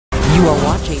You are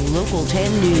watching Local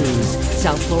 10 News,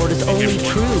 South Florida's only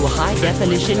true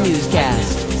high-definition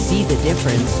newscast. See the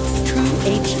difference? True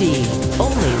HD,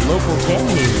 only Local 10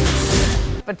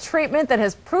 News. A treatment that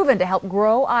has proven to help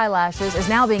grow eyelashes is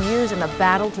now being used in the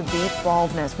battle to beat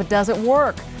baldness. But does it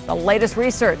work? The latest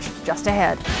research just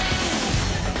ahead.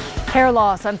 Hair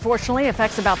loss, unfortunately,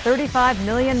 affects about 35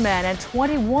 million men and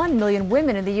 21 million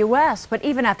women in the U.S. But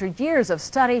even after years of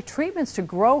study, treatments to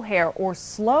grow hair or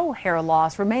slow hair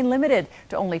loss remain limited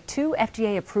to only 2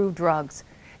 FDA-approved drugs.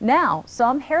 Now,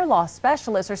 some hair loss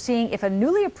specialists are seeing if a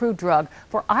newly approved drug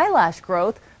for eyelash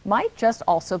growth might just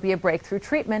also be a breakthrough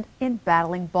treatment in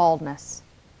battling baldness.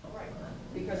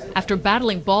 After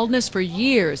battling baldness for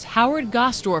years, Howard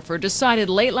Gostorfer decided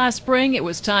late last spring it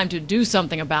was time to do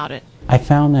something about it. I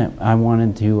found that I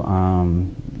wanted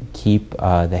to keep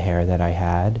the hair that I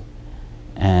had,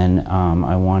 and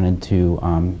I wanted to,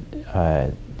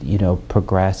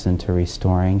 progress into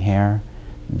restoring hair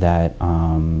that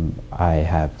I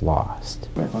have lost.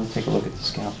 Let's take a look at the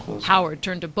scalp close. Howard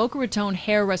turned to Boca Raton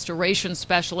hair restoration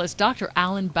specialist Dr.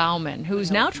 Alan Bauman,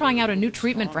 who's now trying out a new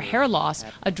treatment for hair loss,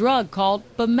 a drug called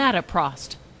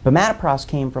Bimatoprost. Bimatoprost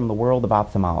came from the world of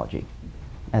ophthalmology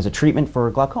as a treatment for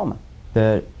glaucoma.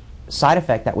 The side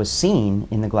effect that was seen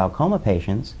in the glaucoma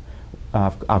patients,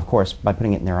 of course by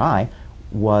putting it in their eye,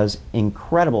 was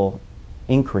incredible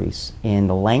increase in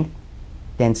the length,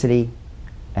 density,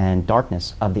 and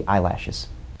darkness of the eyelashes.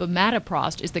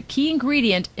 Bimatoprost is the key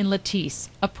ingredient in Latisse,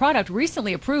 a product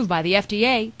recently approved by the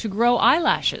FDA to grow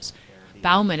eyelashes.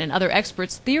 Bauman and other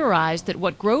experts theorized that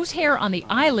what grows hair on the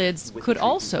eyelids could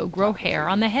also grow hair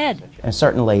on the head. And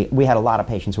certainly we had a lot of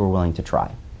patients who were willing to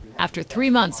try. After 3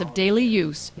 months of daily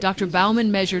use, Dr.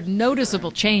 Bauman measured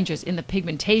noticeable changes in the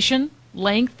pigmentation,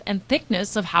 length, and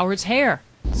thickness of Howard's hair.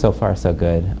 So far, so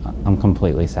good. I'm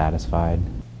completely satisfied.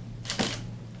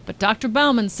 But Dr.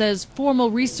 Bauman says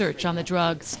formal research on the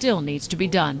drug still needs to be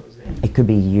done. It could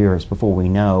be years before we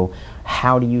know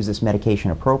how to use this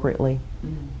medication appropriately,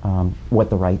 what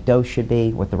the right dose should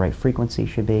be, what the right frequency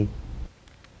should be.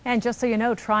 And just so you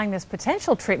know, trying this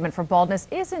potential treatment for baldness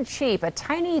isn't cheap. A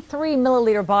tiny 3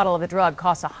 milliliter bottle of the drug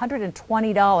costs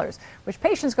 $120, which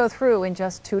patients go through in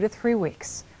just 2 to 3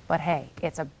 weeks. But hey,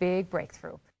 it's a big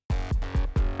breakthrough.